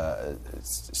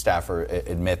staffer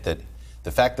admit that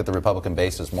the fact that the Republican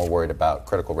base is more worried about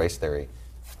critical race theory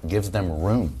gives them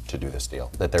room to do this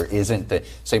deal. That there isn't,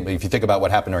 say, if you think about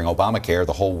what happened during Obamacare,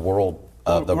 the whole world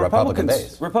the Republican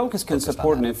base. Republicans can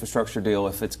support an infrastructure deal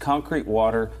if it's concrete,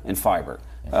 water, and fiber.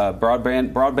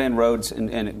 Broadband roads,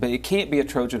 but it can't be a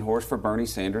Trojan horse for Bernie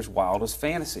Sanders' wildest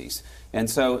fantasies. And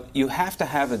so you have to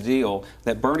have a deal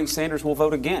that Bernie Sanders will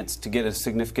vote against to get a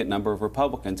significant number of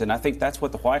Republicans. And I think that's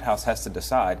what the White House has to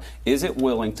decide. Is it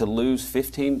willing to lose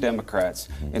 15 Democrats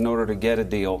in order to get a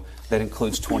deal that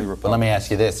includes 20 Republicans? But let me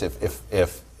ask you this.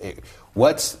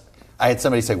 I had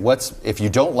somebody say, if you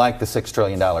don't like the $6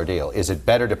 trillion deal, is it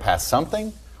better to pass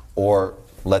something or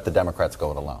let the Democrats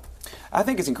go it alone? I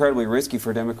think it's incredibly risky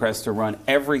for Democrats to run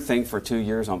everything for 2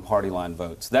 years on party line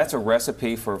votes. That's a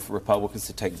recipe for Republicans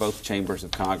to take both chambers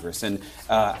of Congress. And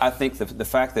I think the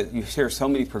fact that you hear so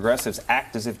many progressives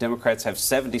act as if Democrats have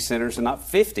 70 senators and not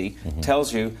 50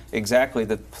 tells you exactly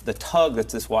the tug that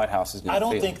this White House is going to feel.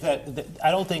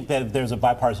 I don't think that if there's a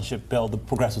bipartisanship bill, the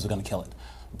progressives are going to kill it.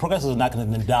 Progressives are not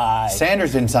going to die.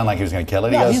 Sanders didn't sound like he was going to kill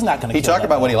it. He's not going to kill it. He talked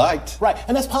about what he liked. Right,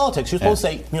 and that's politics. You're supposed to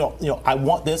say, I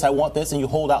want this, and you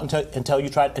hold out until you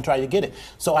try to get it.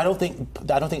 So I don't think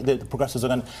that the progressives are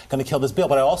going to kill this bill.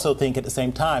 But I also think at the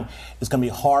same time it's going to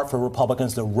be hard for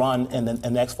Republicans to run in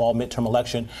the next fall midterm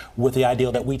election with the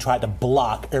idea that we tried to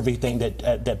block everything that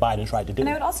Biden tried to do. And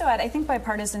I would also add, I think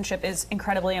bipartisanship is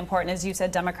incredibly important. As you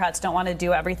said, Democrats don't want to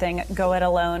do everything, go it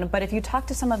alone. But if you talk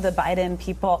to some of the Biden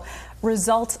people,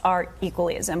 results are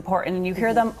equally as important. And you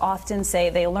hear them often say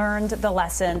they learned the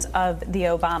lessons of the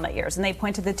Obama years. And they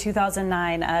point to the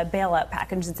 2009 bailout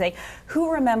package and say,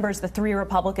 who remembers the 3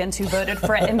 Republicans who voted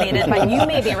for it and made it? But you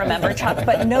maybe remember, Chuck,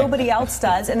 but nobody else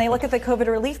does. And they look at the COVID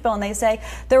relief bill and they say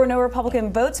there were no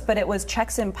Republican votes, but it was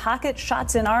checks in pockets,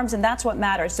 shots in arms, and that's what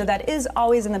matters. So that is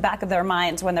always in the back of their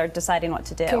minds when they're deciding what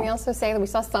to do. Can we also say that we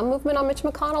saw some movement on Mitch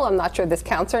McConnell? I'm not sure this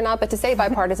counts or not, but to say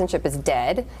bipartisanship is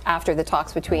dead after the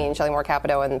talks between Shelley Moore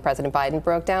Capito and President Biden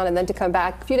broke down, and then to come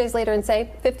back a few days later and say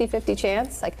 50-50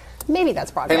 chance, like maybe that's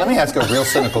progress. Hey, let me ask a real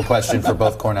cynical question for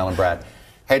both Cornell and Brad.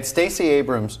 Had Stacey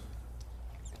Abrams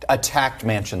attacked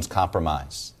Manchin's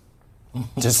compromise,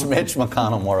 is Mitch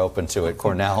McConnell more open to it?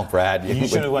 Cornell, Brad? You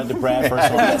should have went to Brad first.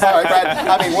 All right, Brad.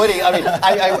 I mean, Woody,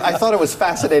 I thought it was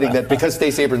fascinating that because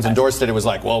Stacey Abrams endorsed it, it was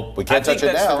like, well, we can't touch it now.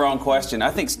 I think that's the wrong question.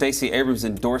 I think Stacey Abrams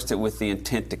endorsed it with the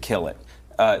intent to kill it.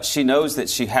 She knows that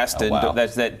she has to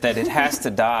that it has to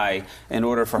die in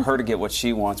order for her to get what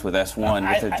she wants with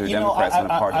S1 through Democrats on a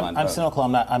party line vote. I'm cynical.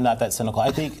 I'm not that cynical.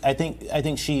 I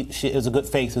think she is a good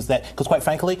faith. Is that because quite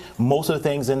frankly, most of the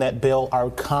things in that bill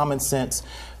are common sense.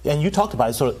 And you talked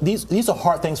about it. So these are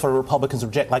hard things for Republicans to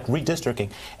reject, like redistricting.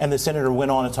 And the senator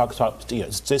went on and talked about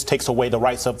this takes away the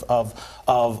rights of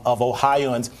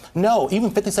Ohioans. No, even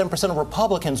 57% of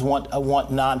Republicans want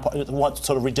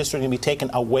sort of redistricting to be taken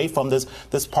away from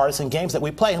this partisan games that we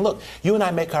play. And look, you and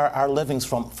I make our livings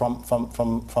from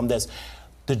this.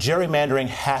 The gerrymandering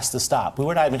has to stop.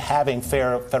 We're not even having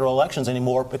fair federal elections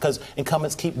anymore because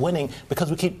incumbents keep winning because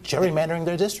we keep gerrymandering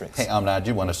their districts. Hey, Amna,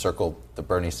 you want to circle the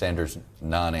Bernie Sanders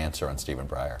non-answer on Stephen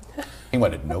Breyer? He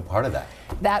wanted no part of that.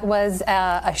 That was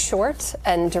a short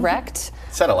and direct,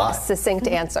 said a lot, succinct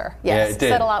answer. Yes, yeah, it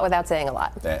did. Said a lot without saying a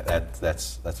lot.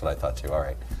 That's what I thought too. All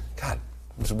right, God.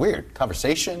 It was weird.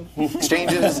 Conversation,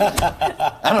 exchanges.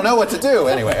 I don't know what to do.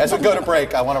 Anyway, as we go to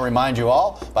break, I want to remind you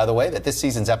all, by the way, that this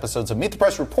season's episodes of Meet the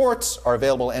Press Reports are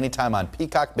available anytime on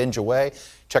Peacock. Binge away.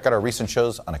 Check out our recent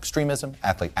shows on extremism,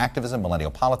 athlete activism,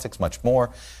 millennial politics, much more.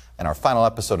 And our final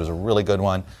episode is a really good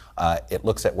one. It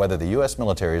looks at whether the U.S.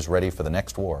 military is ready for the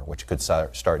next war, which could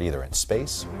start either in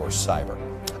space or cyber.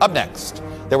 Up next,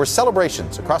 there were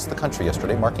celebrations across the country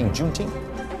yesterday marking Juneteenth,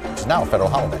 which is now a federal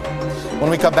holiday. When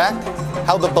we come back,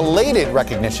 how the belated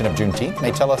recognition of Juneteenth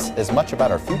may tell us as much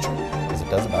about our future as it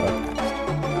does about our past.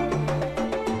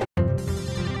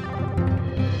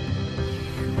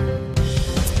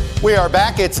 We are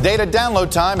back. It's data download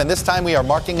time, and this time we are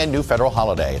marking a new federal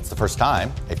holiday. It's the first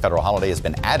time a federal holiday has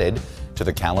been added to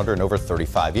the calendar in over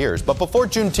 35 years. But before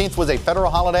Juneteenth was a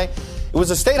federal holiday, it was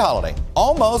a state holiday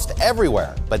almost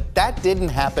everywhere. But that didn't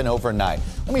happen overnight.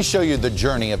 Let me show you the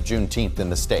journey of Juneteenth in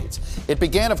the states. It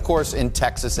began, of course, in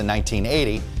Texas in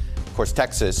 1980. Of course,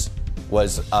 Texas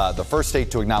was the first state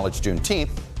to acknowledge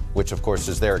Juneteenth, which, of course,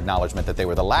 is their acknowledgement that they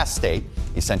were the last state,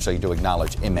 essentially, to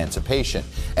acknowledge emancipation.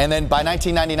 And then by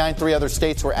 1999, 3 other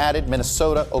states were added: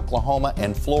 Minnesota, Oklahoma,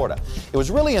 and Florida. It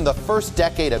was really in the first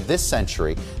decade of this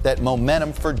century that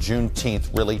momentum for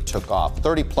Juneteenth really took off.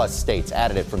 30-plus states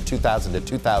added it from 2000 to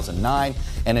 2009.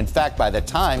 And in fact, by the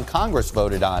time Congress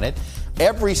voted on it,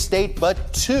 every state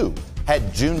but 2 had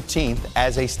Juneteenth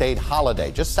as a state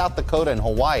holiday. Just South Dakota and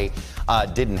Hawaii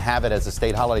didn't have it as a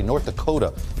state holiday. North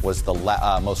Dakota was the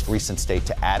most recent state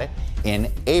to add it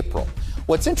in April.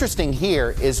 What's interesting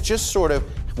here is just sort of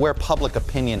where public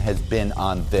opinion has been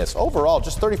on this. Overall,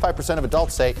 just 35% of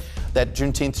adults say that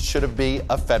Juneteenth should be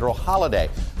a federal holiday.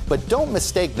 But don't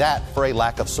mistake that for a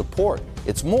lack of support.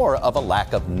 It's more of a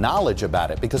lack of knowledge about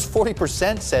it, because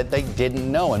 40% said they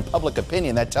didn't know. In public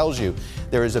opinion, that tells you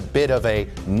there is a bit of a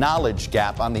knowledge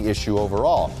gap on the issue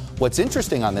overall. What's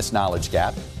interesting on this knowledge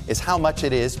gap is how much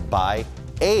it is by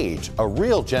age, a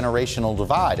real generational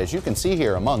divide. As you can see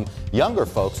here, among younger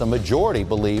folks, a majority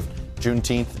believed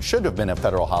Juneteenth should have been a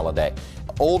federal holiday.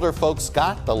 Older folks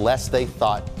got, the less they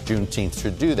thought Juneteenth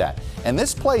should do that. And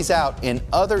this plays out in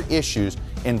other issues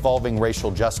involving racial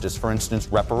justice, for instance,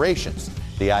 reparations,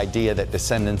 the idea that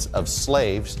descendants of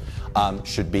slaves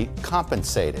should be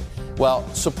compensated. Well,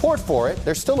 support for it,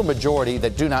 there's still a majority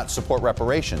that do not support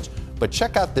reparations. But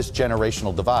check out this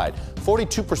generational divide.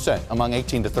 42% among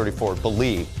 18 to 34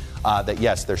 believe that,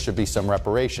 yes, there should be some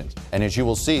reparations. And as you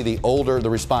will see, the older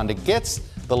the respondent gets,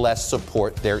 the less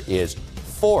support there is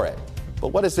for it. But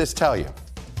what does this tell you?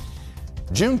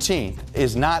 Juneteenth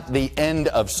is not the end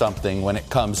of something when it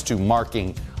comes to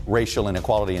marking racial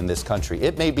inequality in this country.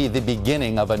 It may be the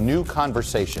beginning of a new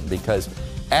conversation, because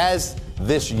as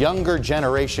this younger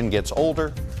generation gets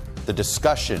older, the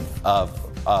discussion of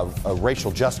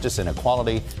racial justice and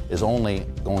equality is only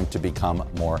going to become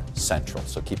more central.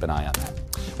 So keep an eye on that.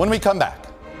 When we come back,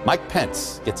 Mike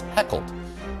Pence gets heckled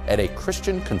at a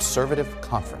Christian conservative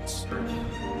conference.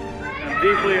 I'm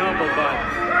deeply humbled by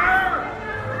it.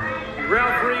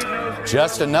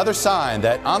 Just another sign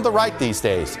that on the right these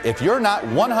days, if you're not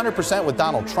 100% with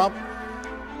Donald Trump,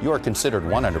 you are considered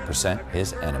 100%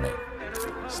 his enemy.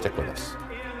 Stick with us.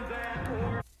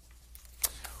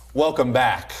 Welcome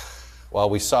back. Well,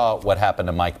 we saw what happened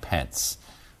to Mike Pence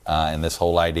and this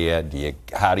whole idea,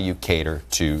 how do you cater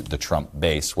to the Trump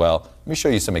base? Well, let me show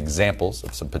you some examples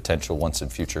of some potential once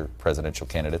and future presidential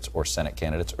candidates or Senate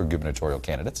candidates or gubernatorial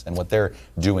candidates and what they're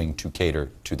doing to cater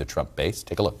to the Trump base.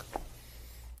 Take a look.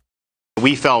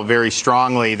 We felt very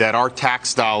strongly that our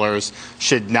tax dollars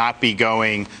should not be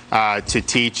going to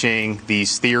teaching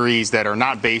these theories that are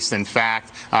not based in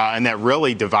fact and that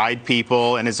really divide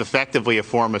people and is effectively a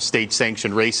form of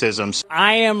state-sanctioned racism.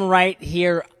 I am right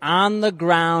here on the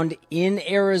ground in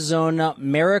Arizona,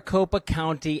 Maricopa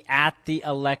County, at the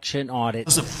election audit.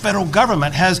 The federal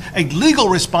government has a legal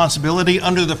responsibility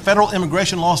under the federal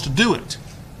immigration laws to do it.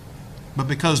 But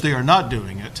because they are not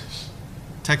doing it,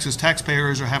 Texas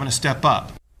taxpayers are having to step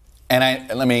up. And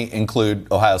let me include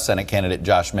Ohio Senate candidate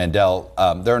Josh Mandel.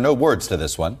 There are no words to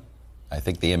this one. I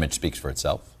think the image speaks for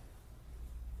itself.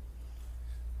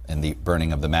 And the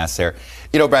burning of the mask there.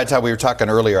 You know, Brad, Todd, we were talking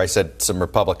earlier, I said some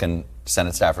Republican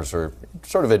Senate staffers were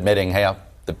sort of admitting, hey,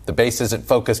 the base isn't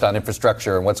focused on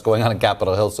infrastructure and what's going on in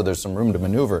Capitol Hill, so there's some room to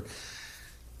maneuver.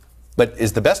 But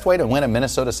is the best way to win a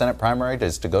Minnesota Senate primary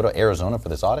is to go to Arizona for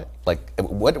this audit? Like,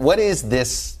 what is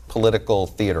this political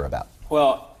theater about?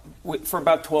 Well, for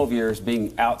about 12 years,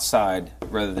 being outside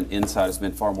rather than inside has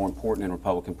been far more important in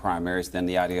Republican primaries than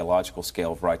the ideological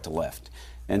scale of right to left.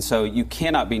 And so you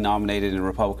cannot be nominated in a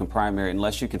Republican primary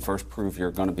unless you can first prove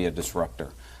you're going to be a disruptor.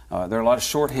 There are a lot of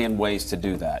shorthand ways to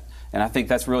do that. And I think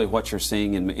that's really what you're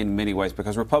seeing in many ways,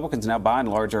 because Republicans now by and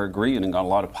large are agreeing on a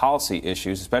lot of policy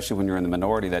issues, especially when you're in the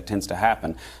minority. That tends to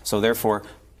happen. So therefore,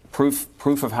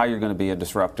 proof of how you're going to be a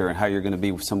disruptor and how you're going to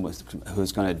be someone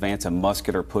who's going to advance a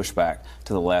muscular pushback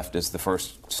to the left is the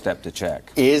first step to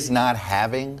check. Is not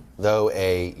having, though,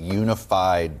 a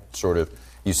unified sort of,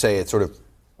 you say it's sort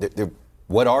of,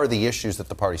 what are the issues that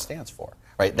the party stands for,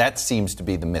 right? That seems to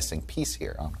be the missing piece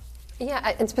here.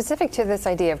 Yeah, and specific to this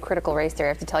idea of critical race theory,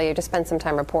 I have to tell you, I just spent some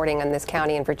time reporting on this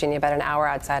county in Virginia, about an hour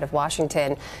outside of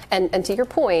Washington. And to your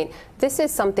point, this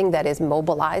is something that is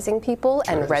mobilizing people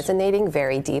and resonating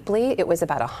very deeply. It was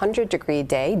about a 100-degree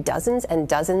day. Dozens and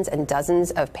dozens and dozens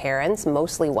of parents,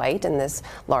 mostly white in this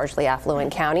largely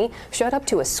affluent county, showed up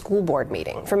to a school board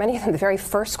meeting. For many of them, the very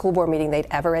first school board meeting they'd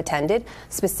ever attended,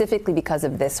 specifically because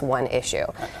of this one issue.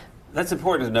 That's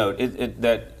important to note,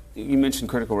 that you mentioned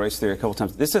critical race theory a couple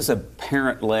times. This is a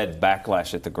parent-led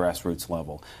backlash at the grassroots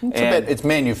level. It's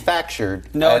manufactured.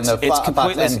 No, and it's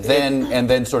completely. And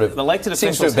then sort of elected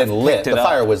seems to have been lit. The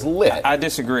fire was lit. I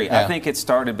disagree. Yeah. I think it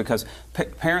started because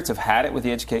parents have had it with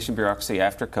the education bureaucracy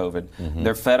after COVID.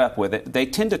 They're fed up with it. They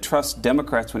tend to trust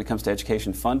Democrats when it comes to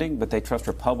education funding, but they trust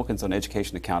Republicans on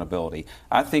education accountability.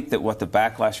 I think that what the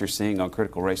backlash you're seeing on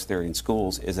critical race theory in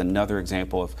schools is another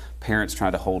example of parents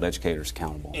trying to hold educators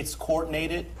accountable. It's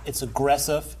coordinated. It's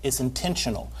aggressive. It's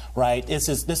intentional, right? This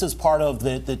is part of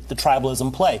the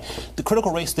tribalism play. The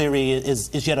critical race theory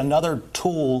is yet another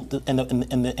tool in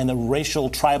the racial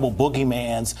tribal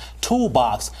boogeyman's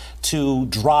toolbox to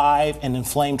drive and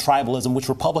inflame tribalism, which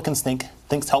Republicans think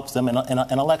thinks helps them in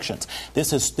elections.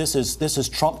 This is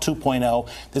Trump 2.0.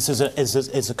 This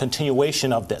is a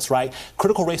continuation of this, right?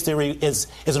 Critical race theory is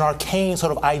an arcane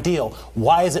sort of ideal.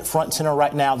 Why is it front and center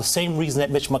right now? The same reason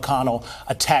that Mitch McConnell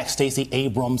attacked Stacey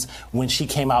Abrams when she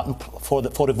came out for the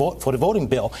voting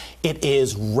bill. It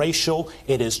is racial.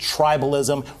 It is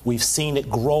tribalism. We've seen it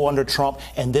grow under Trump,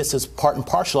 and this is part and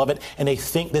parcel of it. And they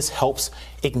think this helps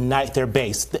ignite their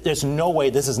base. There's no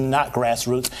way this is not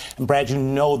grassroots. And Brad, you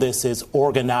know this is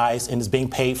organized and is being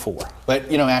paid for.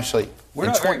 But, you know, Ashley, we're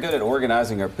not very good at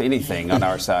organizing or anything on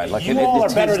our side. Like you all are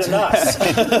better than us.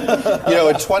 You know,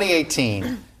 in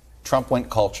 2018, Trump went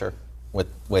culture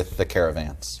with the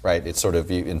caravans, right? It's sort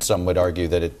of, and some would argue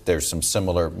that there's some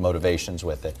similar motivations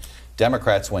with it.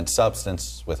 Democrats went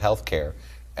substance with health care,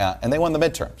 and they won the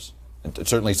midterms.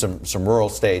 Certainly some rural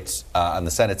states on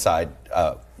the Senate side,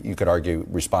 you could argue,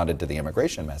 responded to the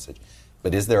immigration message.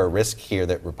 But is there a risk here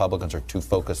that Republicans are too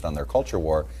focused on their culture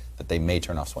war that they may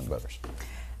turn off swing voters?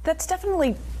 That's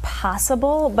definitely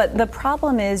possible, but the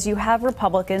problem is you have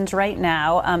Republicans right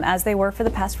now, as they were for the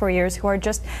past 4 years, who are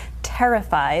just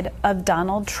terrified of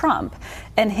Donald Trump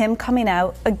and him coming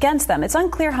out against them. It's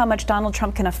unclear how much Donald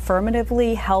Trump can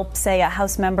affirmatively help, say, a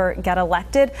House member get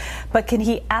elected, but can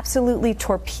he absolutely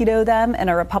torpedo them in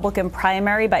a Republican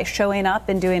primary by showing up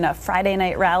and doing a Friday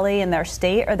night rally in their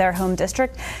state or their home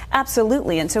district?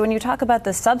 Absolutely. And so when you talk about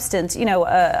the substance, you know,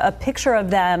 a picture of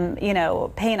them, you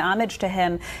know, paying homage to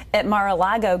him at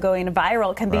Mar-a-Lago going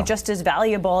viral can be just as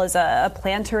valuable as a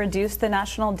plan to reduce the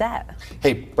national debt.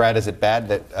 Hey, Brad, is it bad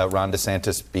that Ron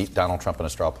DeSantis beat Donald Trump in a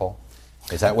straw poll?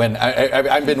 Is that when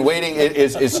I've been waiting?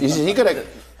 Is he going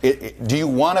to? Do you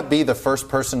want to be the first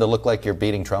person to look like you're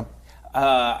beating Trump?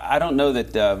 I don't know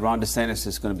that Ron DeSantis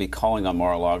is going to be calling on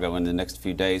Mar-a-Lago in the next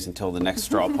few days until the next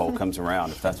straw poll comes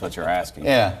around, if that's what you're asking.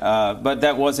 Yeah. But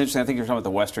that was interesting. I think you're talking about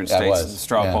the Western states, the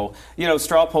straw poll. You know,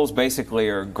 straw polls basically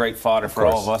are great fodder for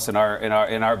all of us in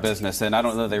our business, and I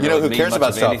don't know they really who mean cares much about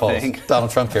of straw anything. polls?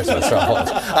 Donald Trump cares about straw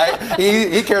polls.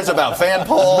 He cares about fan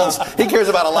polls. He cares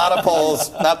about a lot of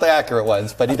polls, not the accurate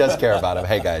ones, but he does care about them.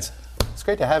 Hey, guys. It's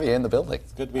great to have you in the building.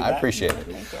 Good to be I back. appreciate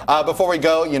it. Before we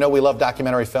go, you know we love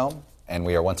documentary film, and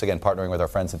we are once again partnering with our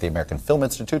friends at the American Film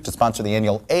Institute to sponsor the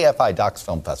annual AFI Docs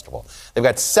Film Festival. They've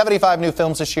got 75 new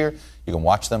films this year. You can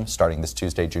watch them starting this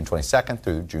Tuesday, June 22nd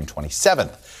through June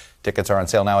 27th. Tickets are on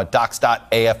sale now at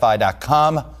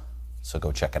docs.afi.com, so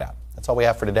go check it out. That's all we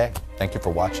have for today. Thank you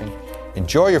for watching.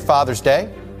 Enjoy your Father's Day,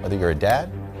 whether you're a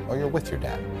dad or you're with your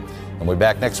dad. And we'll be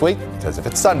back next week, because if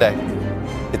it's Sunday,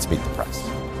 it's Meet the Press.